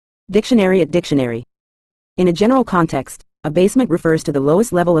Dictionary at dictionary. In a general context, a basement refers to the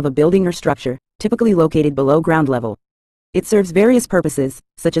lowest level of a building or structure, typically located below ground level. It serves various purposes,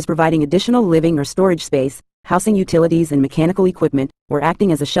 such as providing additional living or storage space, housing utilities and mechanical equipment, or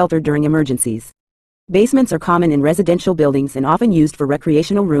acting as a shelter during emergencies. Basements are common in residential buildings and often used for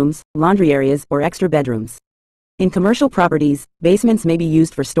recreational rooms, laundry areas, or extra bedrooms. In commercial properties, basements may be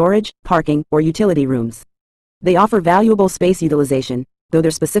used for storage, parking, or utility rooms. They offer valuable space utilization, though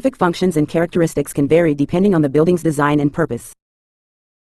their specific functions and characteristics can vary depending on the building's design and purpose.